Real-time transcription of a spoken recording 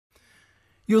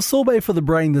Your sorbet for the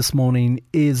brain this morning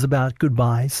is about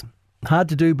goodbyes. Hard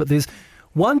to do, but there's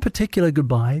one particular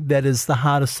goodbye that is the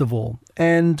hardest of all.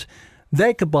 And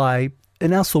that goodbye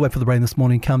in our sorbet for the brain this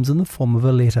morning comes in the form of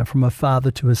a letter from a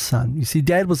father to his son. You see,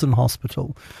 Dad was in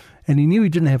hospital and he knew he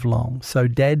didn't have long. So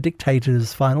Dad dictated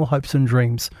his final hopes and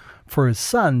dreams for his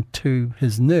son to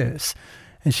his nurse.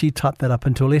 And she typed that up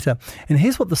into a letter. And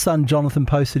here's what the son, Jonathan,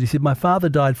 posted. He said, "My father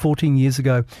died 14 years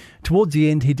ago. Towards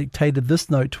the end, he dictated this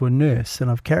note to a nurse,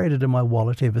 and I've carried it in my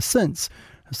wallet ever since.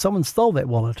 Someone stole that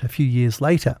wallet a few years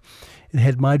later. It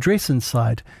had my address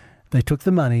inside. They took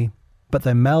the money, but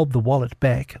they mailed the wallet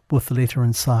back with the letter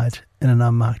inside in an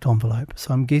unmarked envelope."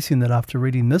 So I'm guessing that after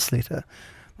reading this letter,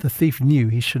 the thief knew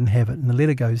he shouldn't have it. And the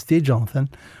letter goes, "Dear Jonathan,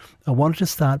 I wanted to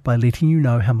start by letting you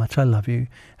know how much I love you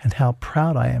and how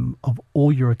proud I am of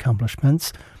all your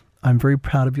accomplishments. I'm very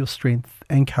proud of your strength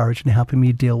and courage in helping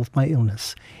me deal with my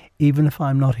illness. Even if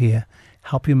I'm not here,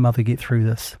 help your mother get through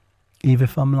this. Even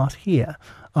if I'm not here,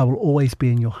 I will always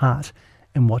be in your heart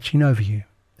and watching over you.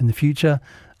 In the future,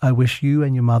 I wish you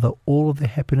and your mother all of the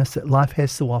happiness that life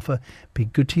has to offer. Be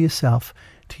good to yourself,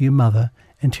 to your mother,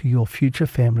 and to your future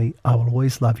family. I will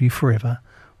always love you forever.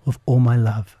 With all my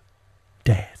love,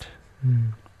 Dad."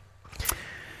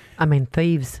 I mean,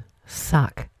 thieves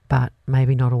suck, but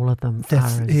maybe not all of them are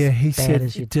as he bad said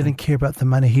as he you didn't think. care about the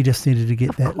money. He just needed to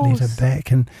get that letter back.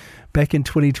 And back in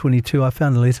 2022, I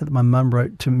found a letter that my mum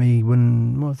wrote to me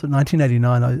when, what was it,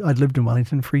 1989. I'd lived in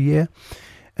Wellington for a year.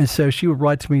 And so she would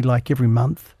write to me like every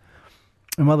month.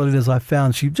 And one of the letters I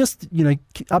found, she just,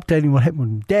 updating what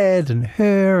happened with Dad and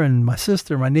her and my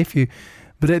sister and my nephew.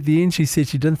 But at the end, she said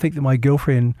she didn't think that my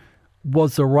girlfriend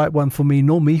was the right one for me,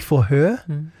 nor me for her.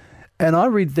 And I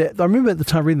read that. I remember at the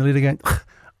time reading the letter going,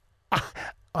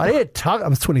 I didn't talk. I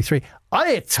was 23. I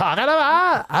didn't talking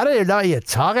about. I didn't know what you're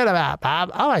talking about,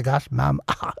 Mum. Oh my gosh, Mum.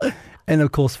 And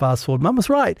of course, fast forward, Mum was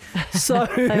right. So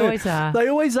They always are. They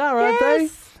always are, aren't they?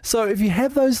 So if you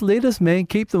have those letters, man,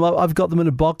 keep them up. I've got them in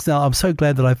a box now. I'm so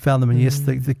glad that I found them. And yes,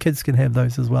 the kids can have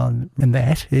those as well. And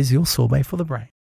that is your sorbet for the brain.